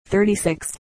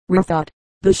36. Rethought.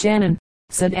 The Shannon,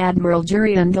 said Admiral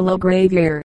Jurien de la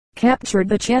Graviere, captured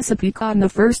the Chesapeake on the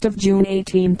 1st of June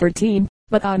 1813,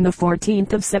 but on the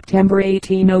 14th of September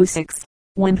 1806,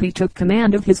 when he took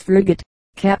command of his frigate,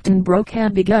 Captain Broke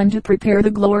had begun to prepare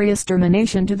the glorious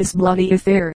termination to this bloody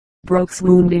affair. Broke's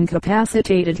wound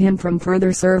incapacitated him from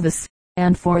further service,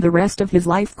 and for the rest of his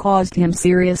life caused him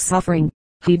serious suffering.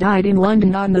 He died in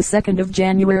London on the 2nd of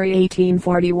January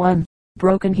 1841.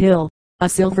 Broken Hill, a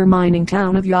silver mining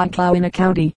town of Yadkin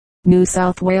County, New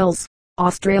South Wales,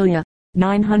 Australia,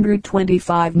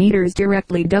 925 meters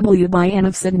directly W by N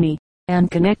of Sydney,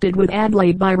 and connected with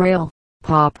Adelaide by rail.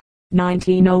 Pop.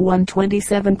 1901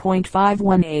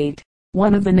 27.518.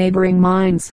 One of the neighboring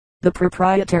mines, the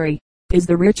proprietary, is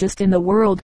the richest in the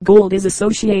world. Gold is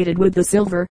associated with the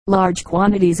silver. Large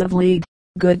quantities of lead,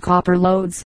 good copper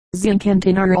lodes, zinc and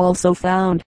tin are also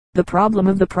found. The problem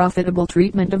of the profitable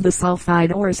treatment of the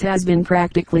sulfide ores has been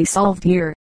practically solved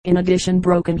here. In addition,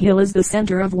 Broken Hill is the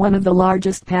center of one of the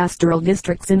largest pastoral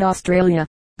districts in Australia.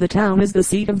 The town is the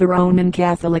seat of the Roman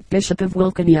Catholic Bishop of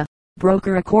Wilcannia.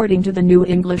 Broker, according to the New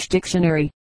English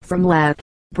Dictionary, from Lat.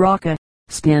 Broca,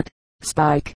 spit,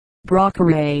 spike,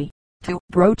 brocare, to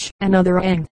broach, another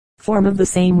eng, form of the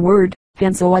same word,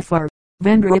 hence oifar,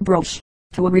 vendre broche,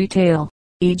 to a retail,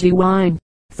 e.g. wine,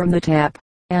 from the tap,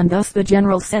 and thus the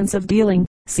general sense of dealing.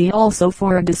 See also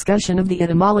for a discussion of the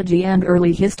etymology and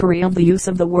early history of the use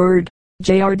of the word.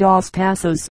 J.R. Dos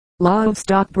Passos, Law of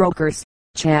Stockbrokers,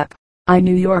 Chap. I.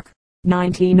 New York,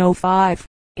 1905.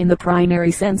 In the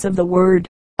primary sense of the word,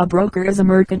 a broker is a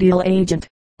mercantile agent,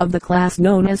 of the class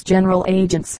known as general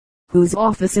agents, whose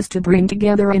office is to bring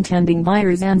together intending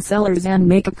buyers and sellers and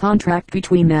make a contract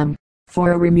between them,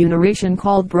 for a remuneration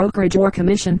called brokerage or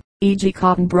commission, e.g.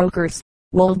 cotton brokers,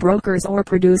 wool brokers or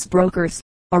produce brokers.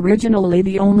 Originally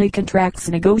the only contracts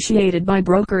negotiated by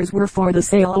brokers were for the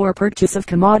sale or purchase of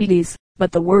commodities,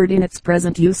 but the word in its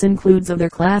present use includes other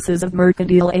classes of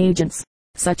mercantile agents,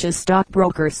 such as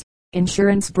stockbrokers,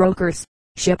 insurance brokers,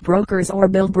 ship brokers or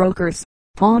bill brokers.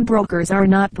 Pawn brokers are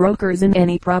not brokers in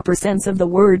any proper sense of the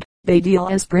word. They deal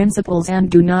as principals and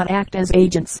do not act as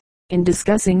agents. In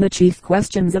discussing the chief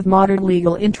questions of modern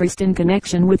legal interest in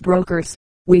connection with brokers,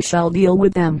 we shall deal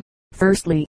with them.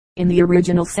 Firstly, in the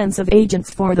original sense of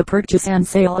agents for the purchase and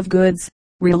sale of goods,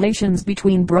 relations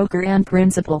between broker and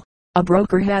principal. A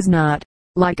broker has not,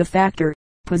 like a factor,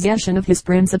 possession of his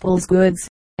principal's goods,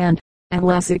 and,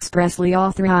 unless expressly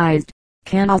authorized,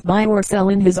 cannot buy or sell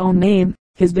in his own name.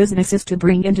 His business is to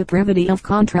bring into privity of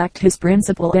contract his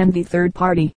principal and the third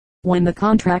party. When the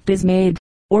contract is made,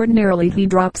 ordinarily he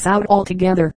drops out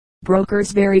altogether.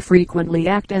 Brokers very frequently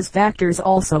act as factors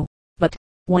also, but,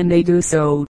 when they do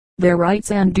so, their rights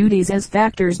and duties as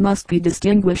factors must be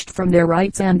distinguished from their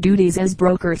rights and duties as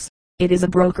brokers. It is a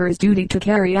broker's duty to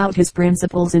carry out his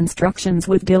principal's instructions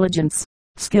with diligence,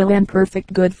 skill and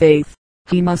perfect good faith.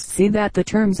 He must see that the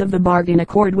terms of the bargain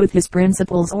accord with his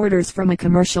principal's orders from a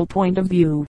commercial point of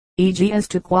view, e.g. as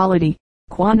to quality,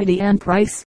 quantity and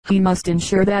price. He must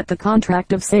ensure that the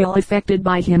contract of sale effected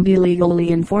by him be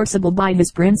legally enforceable by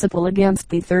his principal against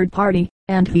the third party,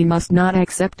 and he must not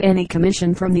accept any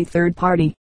commission from the third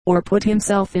party, or put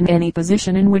himself in any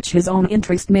position in which his own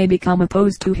interest may become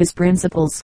opposed to his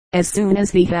principal's. As soon as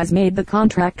he has made the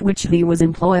contract which he was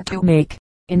employed to make,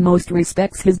 in most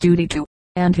respects his duty to,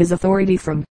 and his authority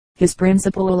from, his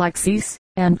principal will cease,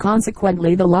 and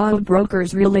consequently the law of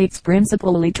brokers relates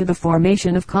principally to the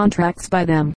formation of contracts by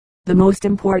them. The most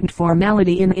important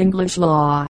formality in English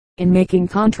law, in making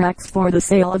contracts for the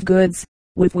sale of goods,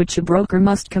 with which a broker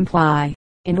must comply,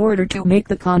 in order to make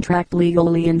the contract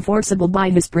legally enforceable by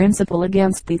his principal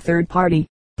against the third party,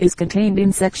 is contained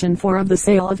in Section 4 of the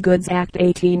Sale of Goods Act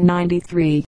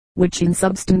 1893, which in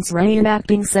substance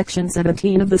re-enacting Section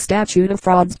 17 of the Statute of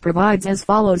Frauds provides as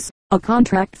follows. A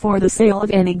contract for the sale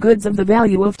of any goods of the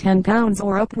value of £10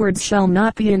 or upwards shall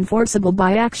not be enforceable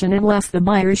by action unless the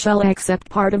buyer shall accept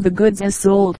part of the goods as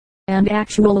sold, and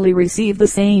actually receive the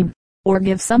same, or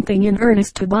give something in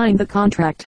earnest to bind the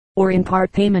contract, or in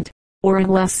part payment, or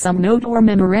unless some note or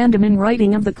memorandum in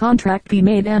writing of the contract be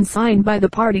made and signed by the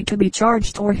party to be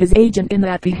charged or his agent in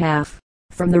that behalf.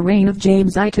 From the reign of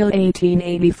James I till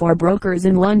 1884 brokers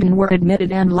in London were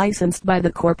admitted and licensed by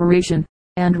the corporation,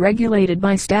 and regulated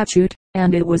by statute,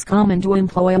 and it was common to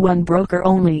employ one broker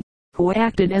only, who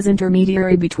acted as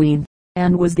intermediary between,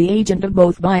 and was the agent of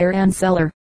both buyer and seller.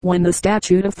 When the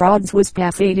Statute of Frauds was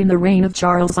passed in the reign of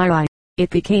Charles II, it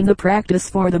became the practice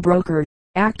for the broker,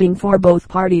 acting for both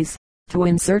parties, to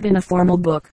insert in a formal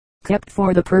book, kept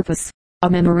for the purpose, a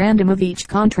memorandum of each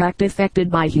contract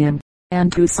effected by him,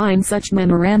 and to sign such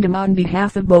memorandum on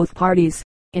behalf of both parties.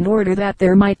 in order that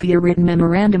there might be a written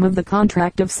memorandum of the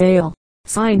contract of sale,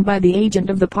 signed by the agent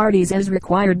of the parties as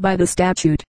required by the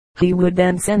statute. He would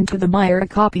then send to the buyer a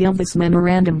copy of this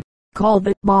memorandum, called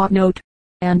the bought note,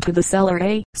 and to the seller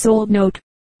a sold note,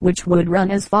 which would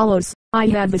run as follows: I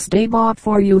had this day bought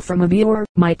for you from a Beor,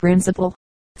 my principal.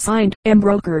 Signed, M.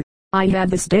 Broker. I had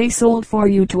this day sold for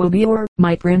you to a Beor,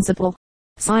 my principal.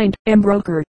 Signed, M.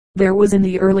 Broker. There was in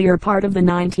the earlier part of the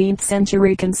 19th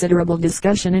century considerable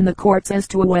discussion in the courts as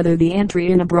to whether the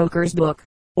entry in a broker's book,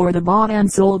 or the bought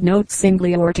and sold notes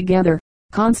singly or together,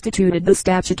 constituted the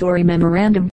statutory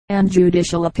memorandum, and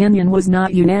judicial opinion was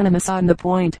not unanimous on the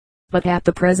point. But at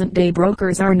the present day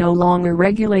brokers are no longer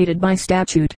regulated by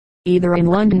statute, either in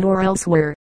London or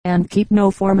elsewhere, and keep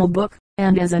no formal book,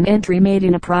 and as an entry made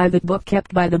in a private book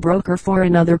kept by the broker for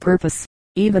another purpose,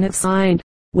 even if signed,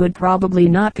 would probably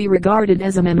not be regarded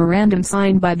as a memorandum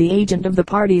signed by the agent of the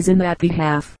parties in that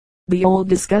behalf. The old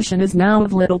discussion is now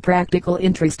of little practical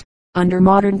interest. Under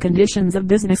modern conditions of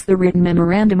business, the written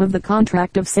memorandum of the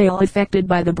contract of sale effected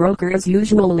by the broker is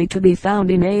usually to be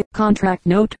found in a contract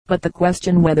note, but the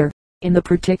question whether, in the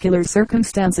particular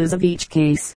circumstances of each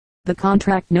case, the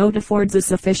contract note affords a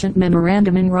sufficient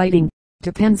memorandum in writing,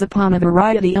 depends upon a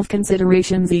variety of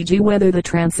considerations, e.g. whether the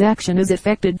transaction is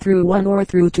effected through one or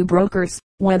through two brokers,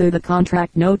 whether the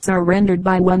contract notes are rendered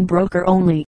by one broker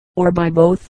only, or by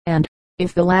both, and,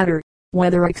 if the latter,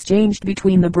 whether exchanged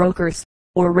between the brokers,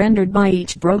 or rendered by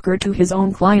each broker to his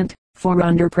own client, for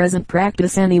under present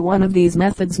practice any one of these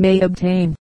methods may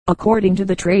obtain, according to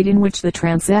the trade in which the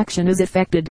transaction is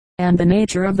effected, and the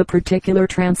nature of the particular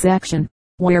transaction,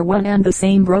 where one and the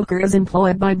same broker is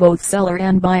employed by both seller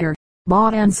and buyer.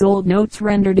 Bought and sold notes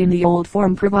rendered in the old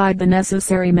form provide the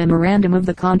necessary memorandum of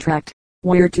the contract,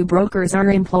 where two brokers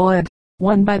are employed,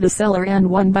 one by the seller and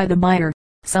one by the buyer.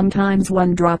 Sometimes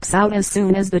one drops out as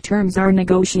soon as the terms are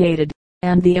negotiated,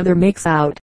 and the other makes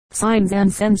out, signs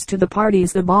and sends to the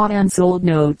parties the bought and sold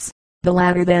notes. The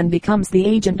latter then becomes the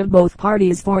agent of both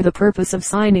parties for the purpose of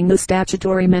signing the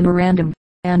statutory memorandum,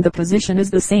 and the position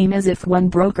is the same as if one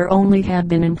broker only had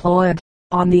been employed.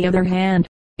 On the other hand,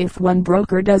 if one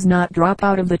broker does not drop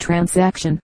out of the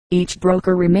transaction, each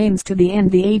broker remains to the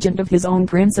end the agent of his own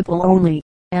principal only,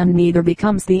 and neither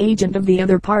becomes the agent of the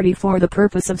other party for the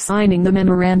purpose of signing the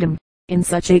memorandum. In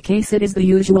such a case it is the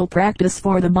usual practice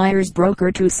for the buyer's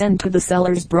broker to send to the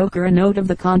seller's broker a note of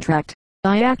the contract.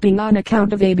 I, acting on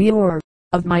account of A, B, or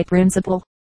of my principal,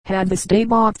 had this day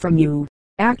bought from you,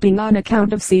 acting on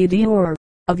account of C, D, or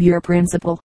of your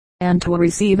principal, and to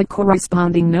receive a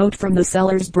corresponding note from the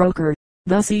seller's broker.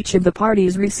 Thus each of the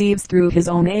parties receives through his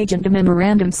own agent a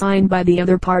memorandum signed by the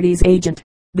other party's agent.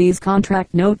 These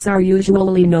contract notes are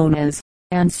usually known as,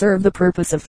 and serve the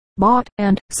purpose of, bought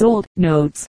and sold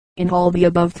notes. In all the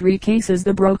above three cases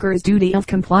the broker's duty of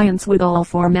compliance with all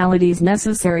formalities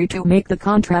necessary to make the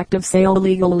contract of sale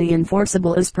legally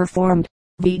enforceable is performed.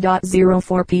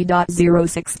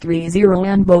 V.04P.0630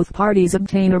 and both parties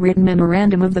obtain a written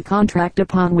memorandum of the contract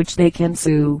upon which they can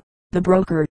sue. The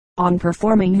broker, on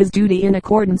performing his duty in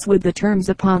accordance with the terms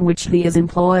upon which he is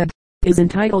employed, is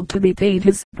entitled to be paid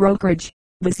his brokerage.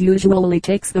 This usually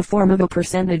takes the form of a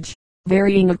percentage,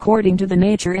 varying according to the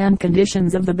nature and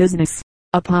conditions of the business,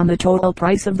 upon the total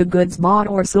price of the goods bought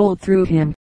or sold through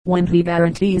him. When he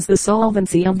guarantees the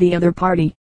solvency of the other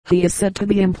party, he is said to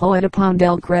be employed upon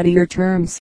del creditor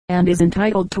terms, and is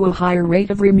entitled to a higher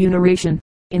rate of remuneration.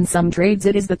 In some trades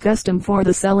it is the custom for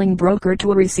the selling broker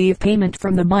to receive payment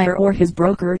from the buyer or his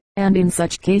broker, and in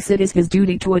such case it is his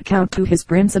duty to account to his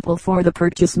principal for the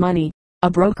purchase money. A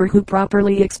broker who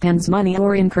properly expends money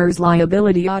or incurs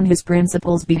liability on his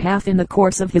principal's behalf in the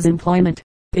course of his employment,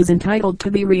 is entitled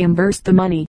to be reimbursed the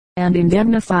money, and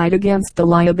indemnified against the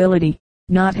liability.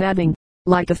 Not having,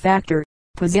 like a factor,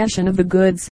 possession of the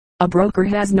goods, a broker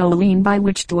has no lien by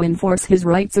which to enforce his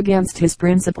rights against his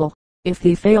principal. If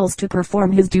he fails to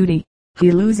perform his duty,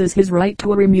 he loses his right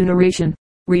to a remuneration,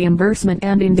 reimbursement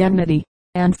and indemnity,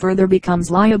 and further becomes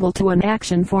liable to an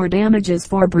action for damages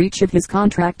for breach of his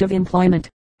contract of employment,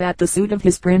 at the suit of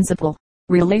his principal.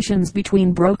 Relations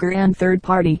between broker and third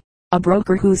party. A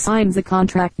broker who signs a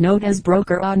contract note as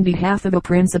broker on behalf of a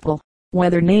principal,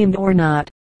 whether named or not,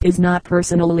 is not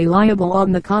personally liable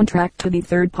on the contract to the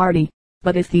third party,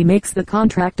 but if he makes the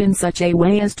contract in such a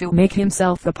way as to make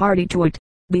himself the party to it,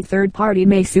 the third party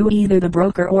may sue either the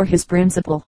broker or his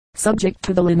principal, subject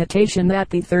to the limitation that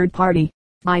the third party,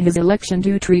 by his election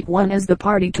to treat one as the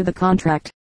party to the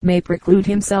contract, may preclude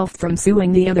himself from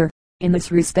suing the other. In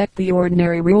this respect the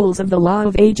ordinary rules of the law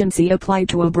of agency apply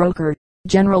to a broker.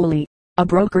 Generally, a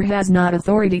broker has not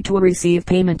authority to receive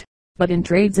payment, but in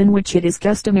trades in which it is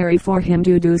customary for him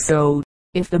to do so,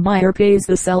 if the buyer pays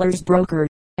the seller's broker,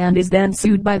 and is then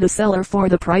sued by the seller for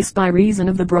the price by reason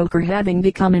of the broker having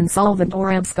become insolvent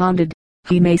or absconded,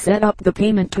 he may set up the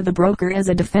payment to the broker as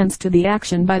a defense to the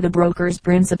action by the broker's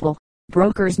principal.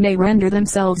 Brokers may render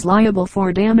themselves liable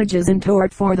for damages in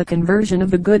tort for the conversion of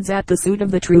the goods at the suit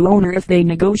of the true owner if they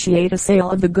negotiate a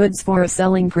sale of the goods for a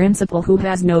selling principal who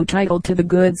has no title to the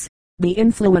goods. The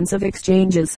influence of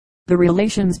exchanges, the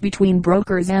relations between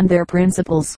brokers and their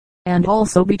principals, and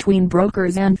also between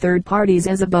brokers and third parties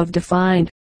as above defined,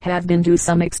 have been to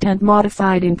some extent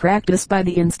modified in practice by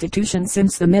the institution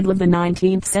since the middle of the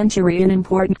 19th century in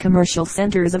important commercial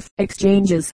centers of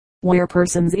exchanges, where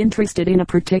persons interested in a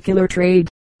particular trade,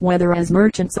 whether as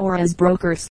merchants or as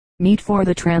brokers, meet for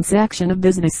the transaction of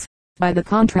business, by the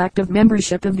contract of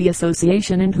membership of the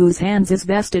association in whose hands is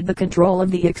vested the control of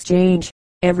the exchange.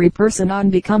 Every person on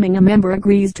becoming a member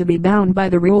agrees to be bound by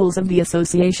the rules of the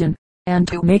association, and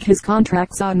to make his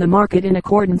contracts on the market in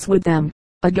accordance with them.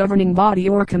 A governing body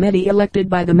or committee elected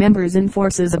by the members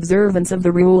enforces observance of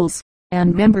the rules,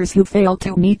 and members who fail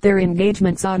to meet their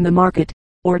engagements on the market,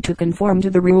 or to conform to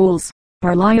the rules,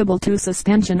 are liable to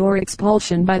suspension or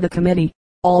expulsion by the committee.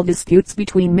 All disputes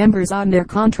between members on their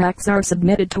contracts are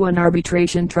submitted to an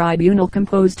arbitration tribunal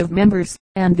composed of members,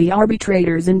 and the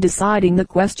arbitrators in deciding the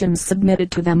questions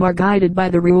submitted to them are guided by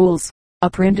the rules. A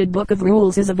printed book of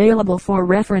rules is available for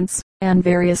reference, and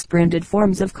various printed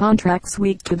forms of contracts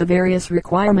weak to the various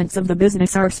requirements of the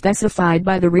business are specified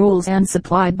by the rules and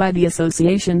supplied by the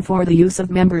association for the use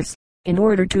of members, in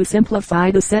order to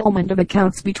simplify the settlement of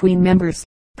accounts between members,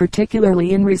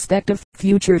 particularly in respect of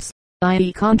futures,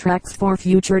 i.e. contracts for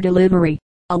future delivery.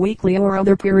 A weekly or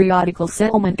other periodical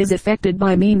settlement is effected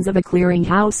by means of a clearing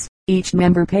house, each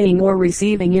member paying or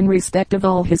receiving in respect of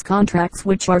all his contracts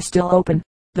which are still open,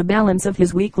 the balance of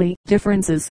his weekly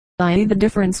differences, i.e. the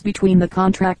difference between the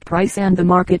contract price and the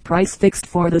market price fixed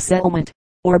for the settlement,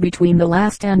 or between the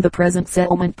last and the present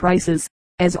settlement prices.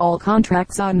 As all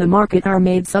contracts on the market are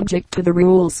made subject to the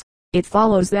rules, it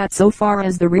follows that so far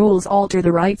as the rules alter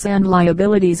the rights and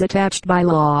liabilities attached by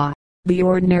law, the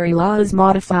ordinary law is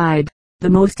modified. The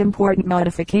most important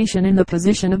modification in the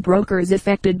position of brokers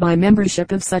effected by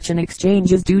membership of such an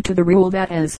exchange is due to the rule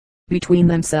that as, between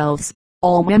themselves,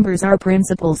 all members are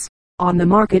principals. On the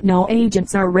market no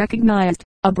agents are recognized.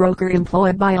 A broker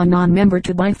employed by a non-member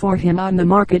to buy for him on the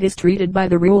market is treated by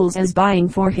the rules as buying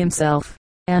for himself,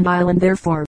 and island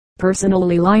therefore,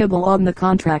 personally liable on the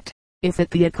contract. If it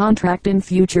be a contract in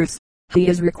futures, he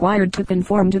is required to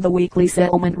conform to the weekly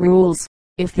settlement rules.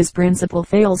 If his principal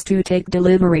fails to take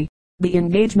delivery, the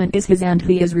engagement is his and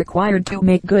he is required to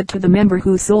make good to the member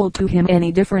who sold to him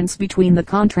any difference between the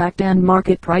contract and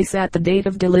market price at the date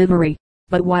of delivery.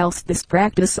 But whilst this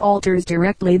practice alters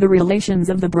directly the relations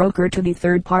of the broker to the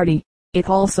third party, it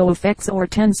also affects or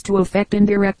tends to affect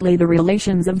indirectly the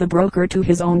relations of the broker to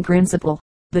his own principal.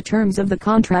 The terms of the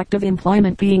contract of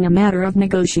employment being a matter of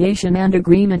negotiation and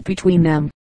agreement between them,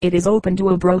 it is open to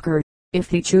a broker, if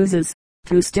he chooses,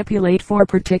 to stipulate for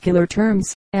particular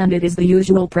terms, and it is the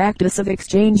usual practice of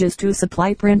exchanges to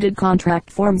supply printed contract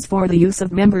forms for the use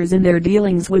of members in their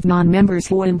dealings with non-members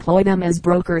who employ them as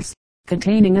brokers,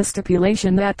 containing a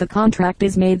stipulation that the contract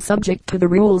is made subject to the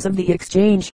rules of the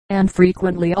exchange, and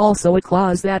frequently also a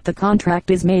clause that the contract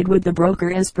is made with the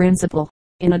broker as principal.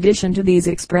 In addition to these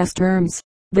express terms,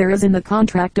 there is in the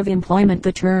contract of employment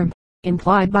the term,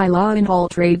 implied by law in all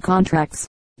trade contracts,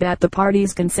 that the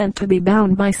parties consent to be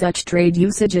bound by such trade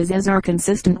usages as are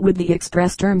consistent with the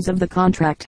express terms of the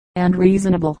contract, and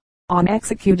reasonable. On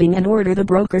executing an order the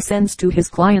broker sends to his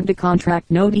client a contract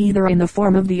note either in the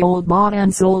form of the old bought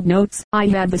and sold notes, I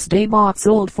had this day bought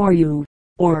sold for you,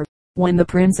 or, when the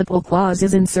principal clause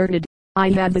is inserted,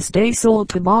 I had this day sold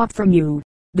to bought from you.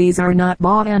 These are not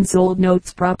bought and sold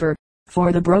notes proper,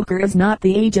 for the broker is not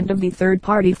the agent of the third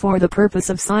party for the purpose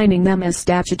of signing them as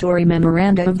statutory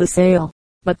memoranda of the sale,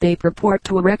 but they purport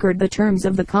to record the terms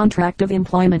of the contract of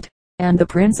employment, and the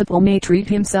principal may treat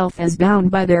himself as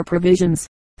bound by their provisions.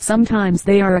 Sometimes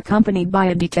they are accompanied by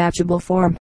a detachable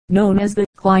form, known as the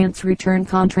client's return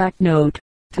contract note,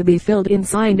 to be filled in,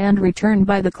 signed and returned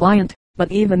by the client,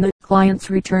 but even the client's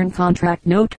return contract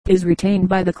note is retained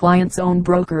by the client's own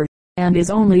broker, and is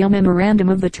only a memorandum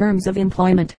of the terms of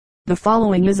employment. The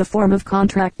following is a form of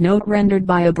contract note rendered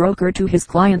by a broker to his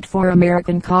client for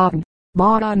American cotton,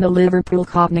 bought on the Liverpool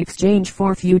Cotton Exchange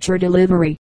for future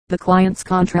delivery. The client's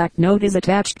contract note is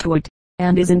attached to it,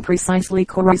 and is in precisely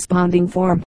corresponding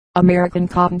form. American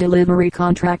Cotton Delivery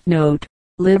Contract Note.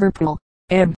 Liverpool,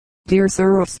 M. Dear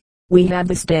Sirs, we have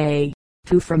this day,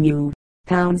 to from you,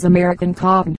 pounds American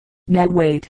cotton, net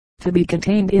weight, to be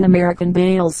contained in American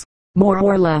bales, more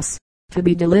or less, to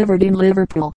be delivered in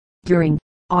Liverpool, during,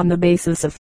 on the basis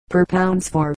of, per pounds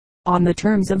for, on the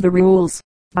terms of the rules,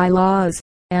 bylaws,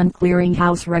 and clearing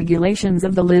house regulations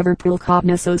of the Liverpool Cotton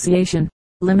Association,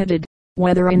 Limited,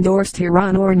 whether endorsed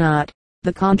hereon or not.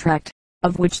 The contract,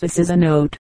 of which this is a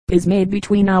note, is made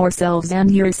between ourselves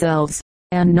and yourselves,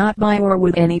 and not by or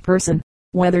with any person,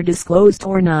 whether disclosed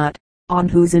or not, on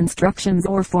whose instructions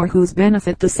or for whose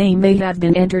benefit the same may have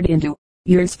been entered into.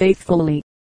 Yours faithfully.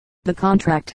 The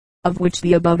contract, of which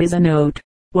the above is a note,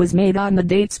 was made on the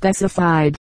date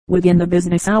specified, within the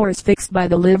business hours fixed by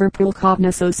the Liverpool Cotton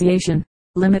Association,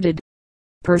 Limited.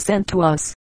 Per sent to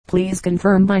us. Please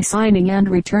confirm by signing and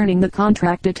returning the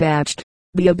contract attached.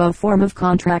 The above form of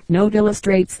contract note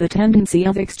illustrates the tendency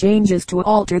of exchanges to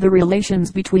alter the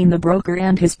relations between the broker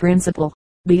and his principal.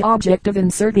 The object of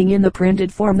inserting in the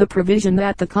printed form the provision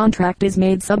that the contract is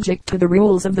made subject to the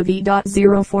rules of the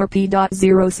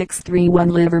V.04P.0631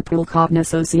 Liverpool Cotton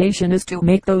Association is to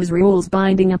make those rules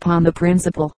binding upon the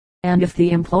principal, and if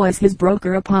he employs his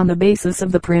broker upon the basis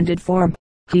of the printed form,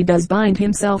 he does bind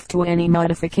himself to any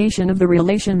modification of the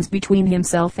relations between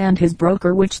himself and his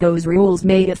broker which those rules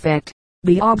may effect.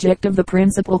 The object of the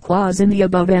principal clause in the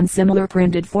above and similar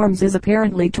printed forms is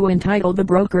apparently to entitle the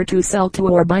broker to sell to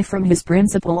or buy from his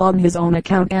principal on his own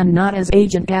account and not as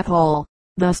agent at all,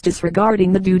 thus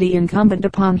disregarding the duty incumbent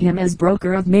upon him as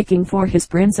broker of making for his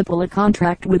principal a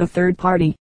contract with a third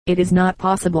party. It is not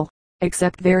possible,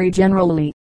 except very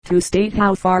generally, to state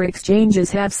how far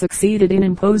exchanges have succeeded in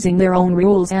imposing their own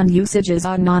rules and usages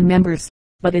on non-members.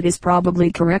 But it is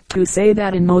probably correct to say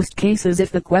that in most cases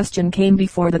if the question came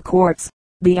before the courts,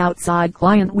 the outside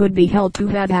client would be held to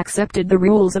have accepted the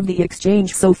rules of the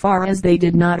exchange so far as they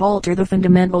did not alter the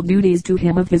fundamental duties to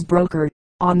him of his broker.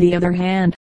 On the other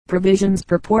hand, provisions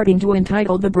purporting to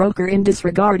entitle the broker in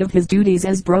disregard of his duties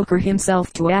as broker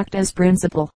himself to act as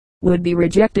principal, would be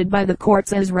rejected by the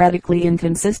courts as radically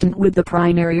inconsistent with the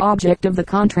primary object of the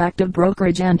contract of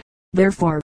brokerage and,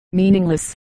 therefore,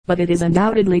 meaningless. But it is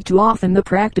undoubtedly too often the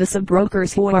practice of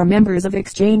brokers who are members of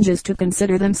exchanges to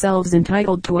consider themselves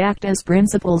entitled to act as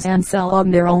principals and sell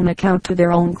on their own account to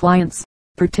their own clients,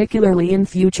 particularly in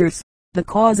futures. The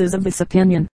causes of this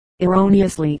opinion,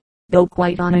 erroneously, though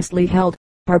quite honestly held,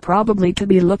 are probably to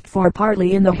be looked for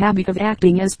partly in the habit of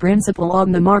acting as principal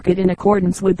on the market in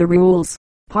accordance with the rules,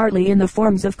 partly in the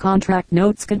forms of contract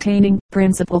notes containing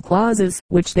principal clauses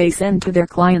which they send to their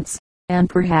clients, and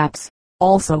perhaps,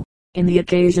 also, in the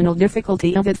occasional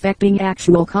difficulty of effecting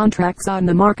actual contracts on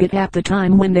the market at the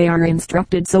time when they are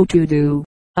instructed so to do.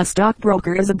 A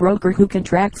stockbroker is a broker who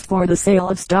contracts for the sale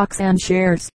of stocks and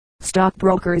shares.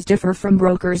 Stockbrokers differ from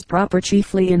brokers proper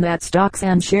chiefly in that stocks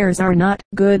and shares are not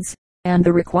goods, and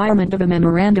the requirement of a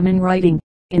memorandum in writing,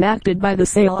 enacted by the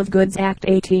Sale of Goods Act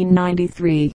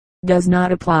 1893, does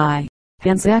not apply.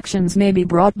 Hence actions may be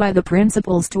brought by the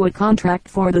principals to a contract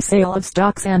for the sale of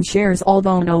stocks and shares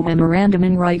although no memorandum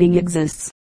in writing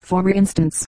exists. For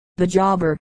instance, the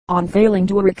jobber, on failing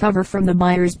to recover from the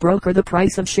buyer's broker the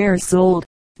price of shares sold,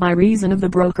 by reason of the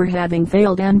broker having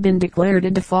failed and been declared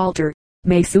a defaulter,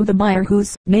 may sue the buyer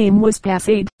whose name was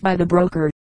passed by the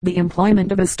broker. The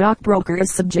employment of a stockbroker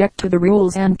is subject to the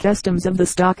rules and customs of the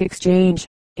stock exchange,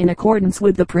 in accordance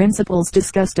with the principles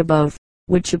discussed above,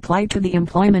 which apply to the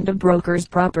employment of brokers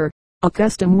proper, a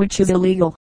custom which is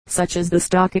illegal, such as the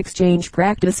stock exchange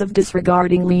practice of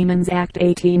disregarding Lehman's Act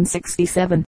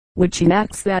 1867, which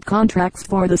enacts that contracts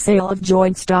for the sale of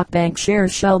joint stock bank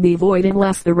shares shall be void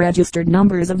unless the registered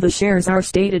numbers of the shares are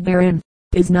stated therein,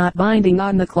 is not binding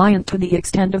on the client to the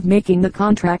extent of making the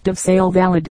contract of sale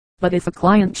valid. But if a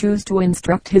client choose to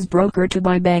instruct his broker to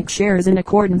buy bank shares in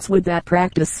accordance with that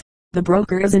practice, the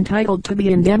broker is entitled to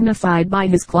be indemnified by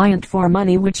his client for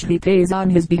money which he pays on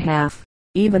his behalf,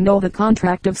 even though the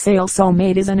contract of sale so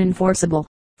made is unenforceable.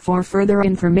 For further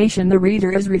information the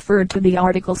reader is referred to the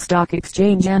article Stock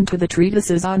Exchange and to the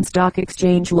treatises on Stock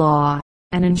Exchange Law.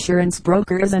 An insurance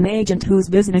broker is an agent whose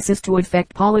business is to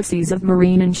effect policies of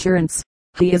marine insurance.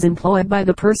 He is employed by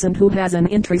the person who has an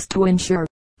interest to insure,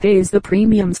 pays the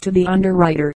premiums to the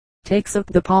underwriter, takes up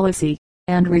the policy,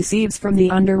 and receives from the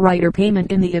underwriter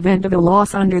payment in the event of a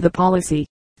loss under the policy.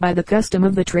 By the custom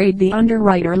of the trade the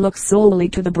underwriter looks solely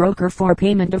to the broker for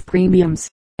payment of premiums,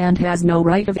 and has no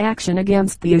right of action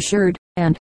against the assured,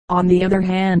 and, on the other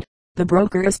hand, the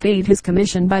broker is paid his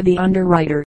commission by the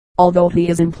underwriter, although he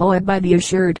is employed by the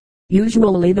assured.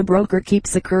 Usually the broker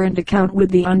keeps a current account with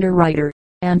the underwriter,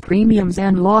 and premiums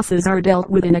and losses are dealt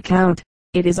with in account.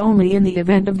 It is only in the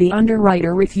event of the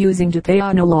underwriter refusing to pay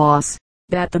on a loss,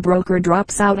 that the broker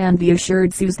drops out and the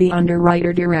assured sues the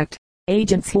underwriter direct.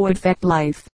 Agents who effect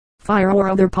life, fire or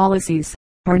other policies,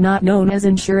 are not known as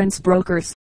insurance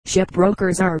brokers.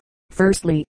 Shipbrokers are,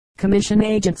 firstly, commission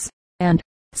agents, and,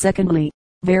 secondly,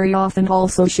 very often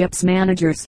also ships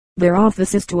managers. Their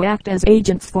office is to act as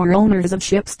agents for owners of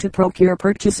ships to procure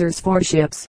purchasers for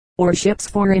ships, or ships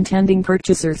for intending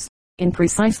purchasers, in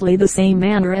precisely the same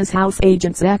manner as house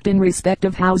agents act in respect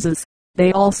of houses.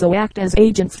 They also act as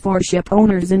agents for ship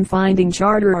owners in finding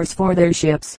charterers for their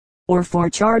ships, or for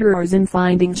charterers in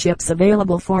finding ships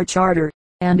available for charter,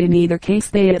 and in either case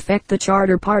they affect the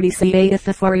charter party saith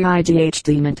the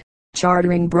Forigh.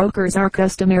 Chartering brokers are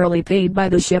customarily paid by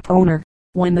the ship owner,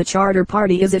 when the charter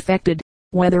party is effected,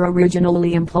 whether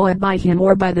originally employed by him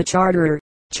or by the charterer.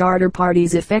 Charter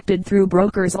parties effected through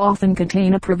brokers often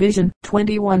contain a provision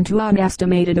 21 to an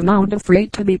estimated amount of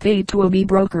freight to be paid to a B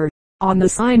broker, on the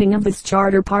signing of this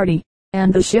charter party,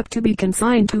 and the ship to be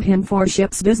consigned to him for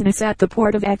ship's business at the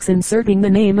port of X, inserting the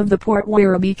name of the port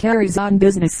where a B carries on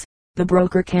business. The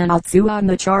broker cannot sue on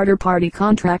the charter party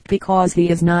contract because he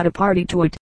is not a party to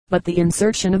it, but the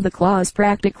insertion of the clause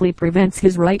practically prevents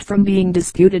his right from being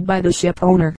disputed by the ship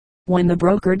owner. When the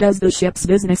broker does the ship's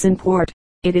business in port,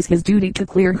 it is his duty to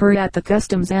clear her at the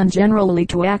customs and generally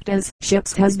to act as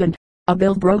ship's husband. A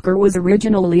bill broker was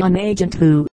originally an agent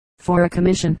who, for a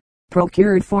commission,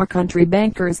 procured for country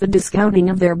bankers the discounting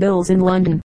of their bills in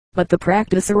London, but the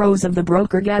practice arose of the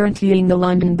broker guaranteeing the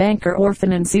London banker or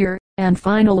financier, and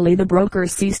finally the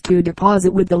brokers ceased to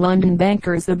deposit with the London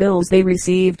bankers the bills they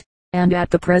received, and at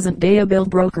the present day a bill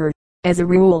broker, as a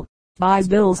rule, buys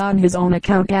bills on his own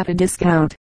account at a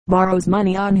discount, borrows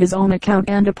money on his own account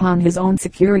and upon his own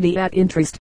security at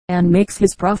interest, and makes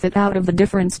his profit out of the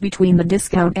difference between the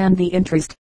discount and the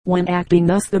interest. When acting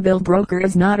thus the bill broker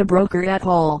is not a broker at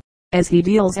all, as he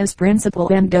deals as principal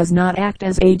and does not act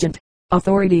as agent.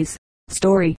 Authorities.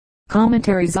 Story.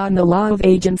 Commentaries on the Law of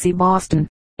Agency, Boston,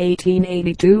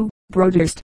 1882.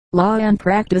 Broadhurst. Law and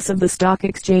Practice of the Stock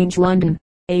Exchange, London,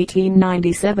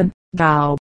 1897.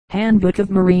 Dow. Handbook of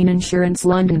Marine Insurance,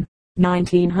 London,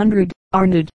 1900.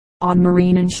 Arnold. On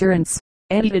Marine Insurance.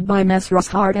 Edited by Messrs.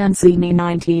 Hart and Sweeney,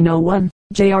 1901.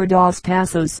 J.R. Dos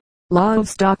Passos. Law of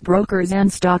Stockbrokers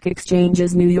and Stock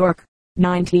Exchanges, New York,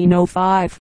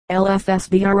 1905.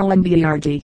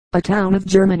 LFSBROMBRG. A town of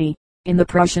Germany, in the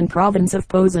Prussian province of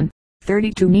Posen.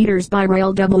 32 meters by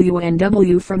rail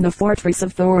WNW from the fortress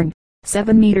of Thorn.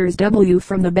 7 meters W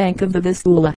from the bank of the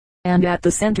Vistula, and at the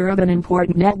center of an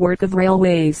important network of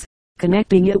railways,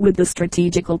 connecting it with the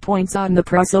strategical points on the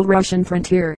Prusso-Russian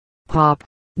frontier. Pop.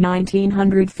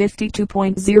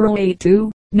 1952.082,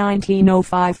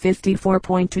 1905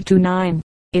 54.229.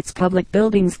 Its public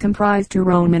buildings comprise 2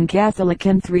 Roman Catholic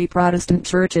and 3 Protestant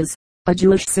churches, a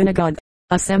Jewish synagogue,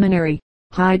 a seminary,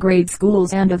 high-grade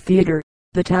schools and a theater.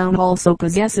 The town also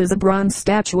possesses a bronze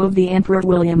statue of the Emperor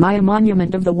William I, a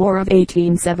monument of the War of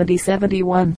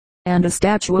 1870-71, and a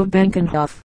statue of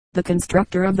Benkenhoff, the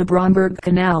constructor of the Bromberg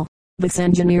Canal. This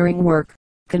engineering work,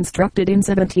 constructed in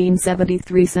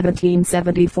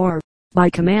 1773-1774, by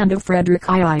command of Frederick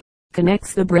II,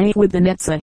 connects the Brave with the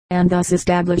Netze, and thus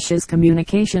establishes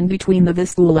communication between the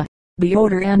Vistula, the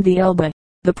Oder and the Elbe.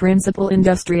 The principal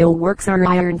industrial works are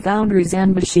iron foundries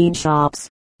and machine shops,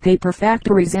 paper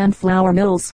factories and flour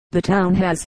mills. The town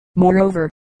has, moreover,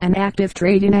 an active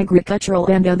trade in agricultural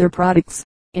and other products.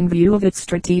 In view of its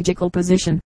strategical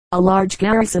position, a large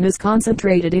garrison is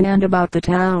concentrated in and about the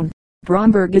town.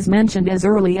 Bromberg is mentioned as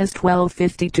early as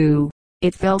 1252.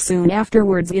 It fell soon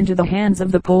afterwards into the hands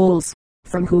of the Poles,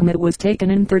 from whom it was taken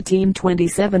in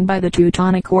 1327 by the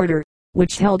Teutonic Order,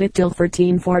 which held it till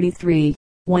 1343,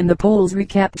 when the Poles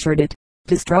recaptured it.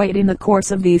 Destroyed in the course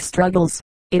of these struggles,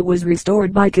 it was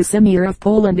restored by Casimir of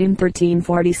Poland in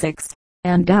 1346,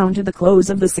 and down to the close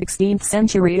of the 16th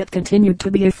century it continued to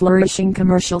be a flourishing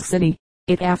commercial city.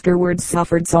 It afterwards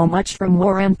suffered so much from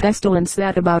war and pestilence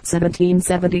that about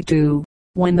 1772,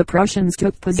 when the Prussians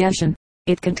took possession,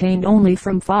 it contained only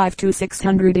from 500 to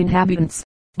 600 inhabitants.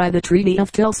 By the Treaty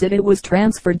of Tilsit it was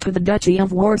transferred to the Duchy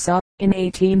of Warsaw. In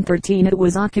 1813 it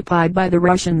was occupied by the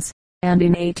Russians, and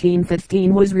in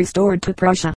 1815 was restored to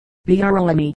Prussia.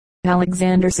 Bartholomew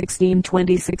Alexander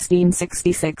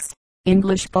 1620-1666,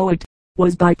 English poet,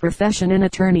 was by profession an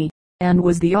attorney, and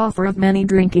was the author of many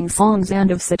drinking songs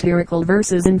and of satirical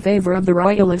verses in favor of the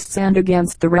royalists and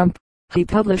against the rump. He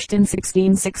published in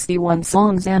 1661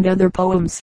 songs and other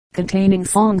poems, containing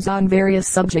songs on various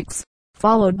subjects,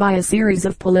 followed by a series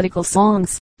of political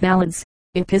songs, ballads,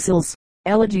 epistles,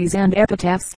 elegies and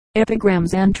epitaphs,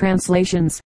 epigrams and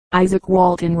translations. Isaac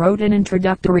Walton wrote an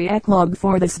introductory eclogue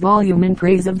for this volume in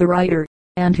praise of the writer,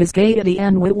 and his gaiety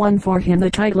and wit won for him the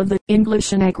title of the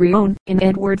English Anacreon in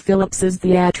Edward Phillips's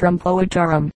Theatrum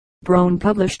Poetarum. Brougham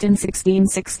published in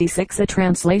 1666 a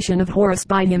translation of Horace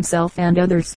by himself and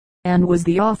others, and was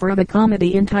the author of a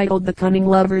comedy entitled The Cunning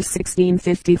Lovers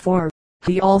 1654.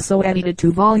 He also edited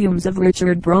 2 volumes of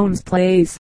Richard Brougham's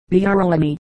plays.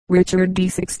 Brom. Richard D.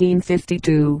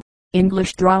 1652.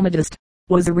 English dramatist.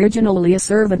 Was originally a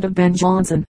servant of Ben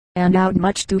Jonson, and owed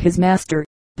much to his master.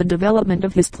 The development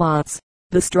of his plots,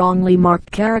 the strongly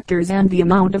marked characters and the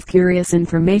amount of curious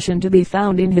information to be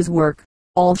found in his work,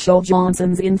 all show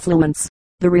Jonson's influence.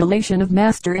 The relation of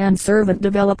master and servant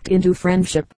developed into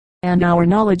friendship, and our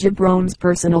knowledge of Brougham's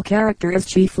personal character is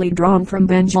chiefly drawn from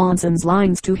Ben Jonson's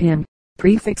lines to him,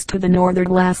 prefixed to the Northern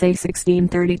Lass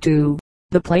 1632.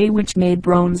 The play which made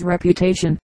Brougham's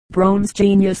reputation. Brougham's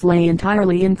genius lay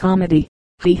entirely in comedy.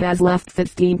 He has left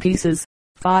 15 pieces.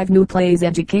 5 new plays.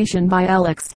 Education by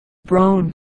Alex.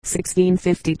 Brougham,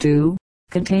 1652.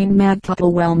 Contained Mad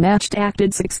Couple Well Matched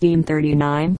acted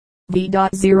 1639.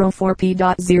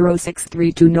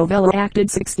 V.04P.0632 Novella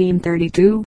acted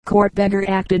 1632. Court Beggar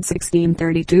acted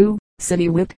 1632. City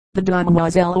Whip, The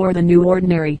Demoiselle or The New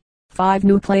Ordinary. 5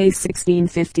 new plays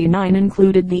 1659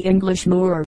 included The English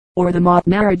Moor, or The Mock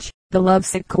Marriage, The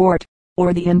Lovesick Court,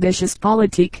 or The Ambitious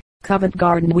Politique, Covent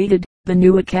Garden Weeded, The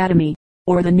New Academy,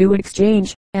 or The New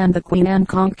Exchange, and The Queen and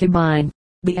Concubine.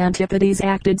 The Antipodes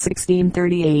acted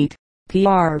 1638.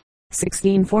 P.R.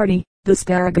 1640. The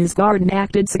Asparagus Garden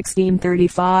acted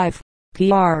 1635.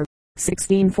 P.R.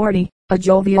 1640. A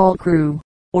Jovial Crew,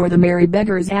 or The Merry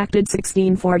Beggars acted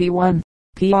 1641.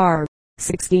 P.R.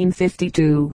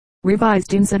 1652.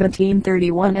 Revised in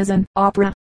 1731 as an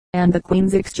opera. And The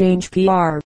Queen's Exchange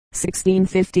P.R.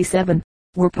 1657.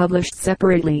 Were published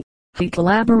separately. He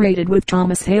collaborated with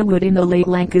Thomas Heywood in The Late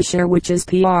Lancashire Witches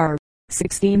P.R.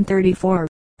 1634.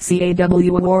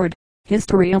 C.A.W. Award.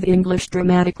 History of English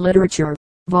Dramatic Literature.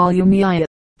 Volume I.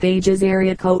 Pages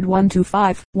area code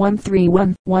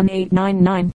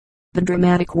 125-131-1899. The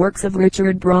dramatic works of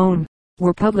Richard Brougham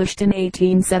were published in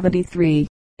 1873.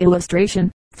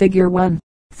 Illustration, Figure 1.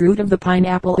 Fruit of the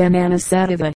pineapple Banana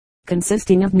sativa,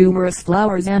 consisting of numerous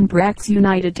flowers and bracts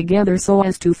united together so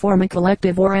as to form a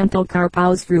collective or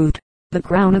anthocarpous fruit. The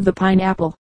crown of the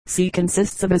pineapple, C,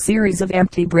 consists of a series of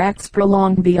empty bracts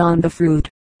prolonged beyond the fruit.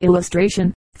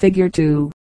 Illustration, Figure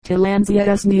 2. Tillandsia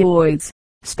esneoides,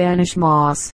 Spanish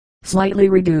moss, slightly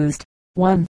reduced.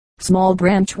 1. Small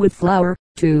branch with flower.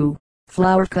 2.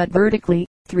 Flower cut vertically.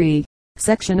 3.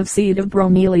 Section of seed of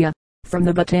bromelia. From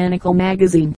the Botanical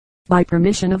Magazine. By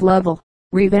permission of Lovell,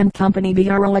 Reeve and Company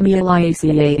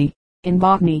Bromeliaceae. In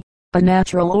botany, a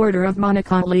natural order of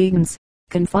monocotyledons,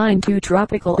 confined to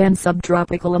tropical and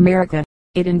subtropical America.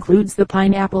 It includes the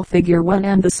pineapple Figure 1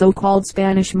 and the so-called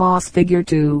Spanish moss Figure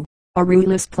 2. A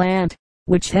rootless plant,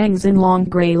 which hangs in long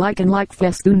gray lichen-like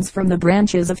festoons from the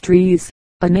branches of trees.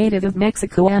 A native of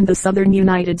Mexico and the southern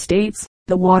United States.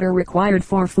 The water required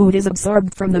for food is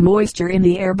absorbed from the moisture in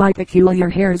the air by peculiar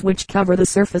hairs which cover the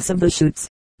surface of the shoots.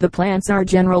 The plants are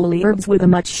generally herbs with a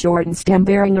much shortened stem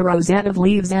bearing a rosette of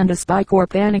leaves and a spike or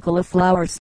panicle of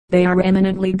flowers. They are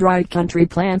eminently dry country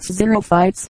plants,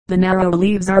 xerophytes. The narrow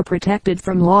leaves are protected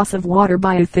from loss of water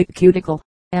by a thick cuticle,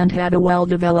 and had a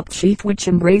well-developed sheath which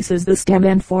embraces the stem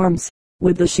and forms,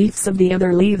 with the sheaths of the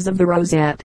other leaves of the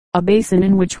rosette, a basin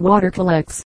in which water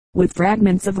collects, with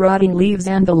fragments of rotting leaves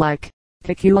and the like.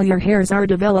 Peculiar hairs are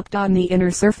developed on the inner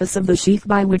surface of the sheath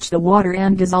by which the water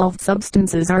and dissolved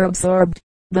substances are absorbed,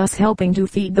 thus helping to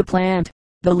feed the plant.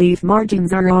 The leaf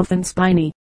margins are often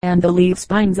spiny, and the leaf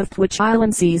spines of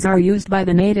Twitchilenses are used by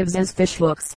the natives as fish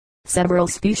hooks. Several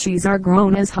species are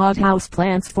grown as hothouse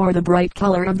plants for the bright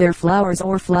color of their flowers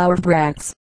or flower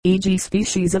bracts, e.g.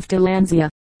 species of Tillandsia,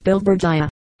 Bilbergia,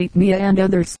 Epmea and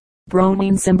others.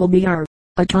 Bromine symbol Br.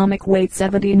 Atomic weight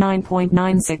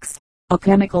 79.96. A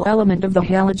chemical element of the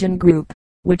halogen group,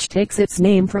 which takes its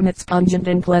name from its pungent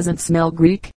and pleasant smell.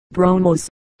 Greek, bromos,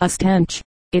 a stench.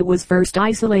 It was first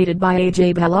isolated by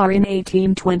A.J. Ballar in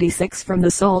 1826 from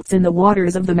the salts in the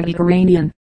waters of the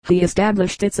Mediterranean. He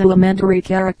established its elementary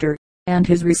character, and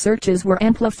his researches were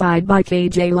amplified by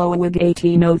K.J. Loewig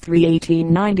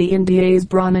 1803-1890 in Dies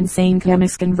Brahmin Sane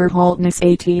Chemisken Verhaltnis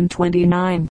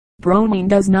 1829. Bromine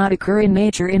does not occur in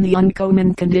nature in the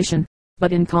uncommon condition,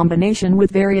 but in combination with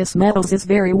various metals is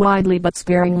very widely but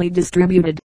sparingly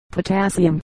distributed.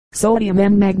 Potassium, sodium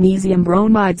and magnesium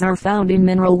bromides are found in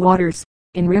mineral waters,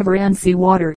 in river and sea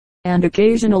water, and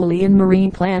occasionally in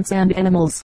marine plants and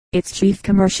animals. Its chief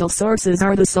commercial sources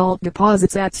are the salt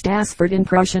deposits at Stassfurt in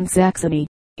Prussian Saxony,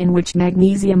 in which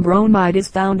magnesium bromide is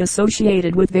found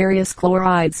associated with various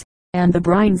chlorides, and the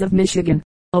brines of Michigan,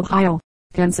 Ohio,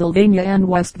 Pennsylvania and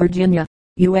West Virginia,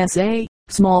 USA.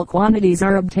 Small quantities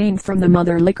are obtained from the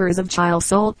mother liquors of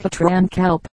Chilesaltpeter and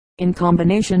kelp. In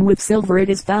combination with silver it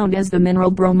is found as the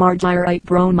mineral bromargyrite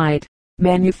bromide.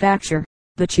 Manufacture.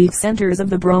 The chief centers of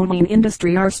the bromine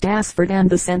industry are Stassfurt and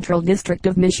the Central District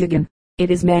of Michigan. It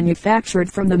is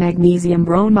manufactured from the magnesium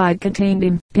bromide contained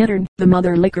in bittern, the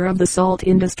mother liquor of the salt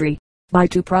industry, by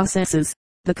two processes,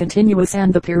 the continuous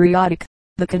and the periodic.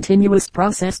 The continuous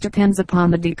process depends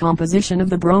upon the decomposition of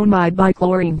the bromide by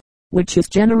chlorine, which is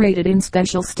generated in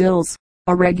special stills.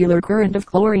 A regular current of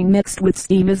chlorine mixed with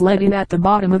steam is let in at the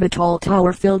bottom of a tall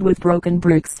tower filled with broken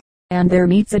bricks, and there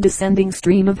meets a descending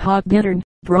stream of hot bittern.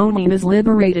 Bromine is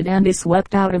liberated and is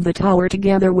swept out of the tower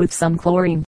together with some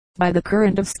chlorine, by the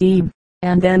current of steam,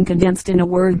 and then condensed in a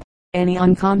worm. Any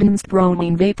uncondensed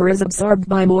bromine vapor is absorbed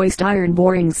by moist iron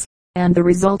borings, and the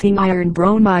resulting iron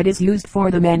bromide is used for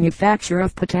the manufacture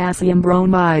of potassium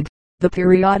bromide. The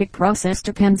periodic process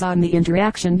depends on the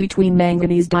interaction between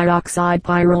manganese dioxide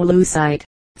pyrolusite,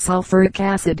 sulfuric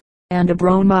acid, and a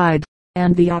bromide,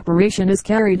 and the operation is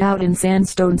carried out in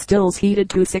sandstone stills heated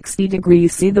to 60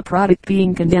 degrees C, the product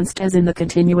being condensed as in the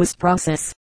continuous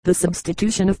process. The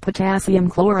substitution of potassium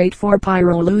chlorate for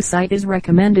pyrolusite is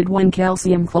recommended when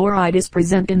calcium chloride is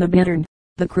present in the bittern.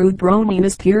 The crude bromine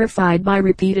is purified by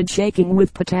repeated shaking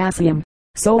with potassium,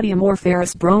 sodium or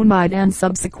ferrous bromide and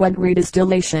subsequent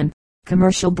redistillation.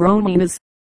 Commercial bromine is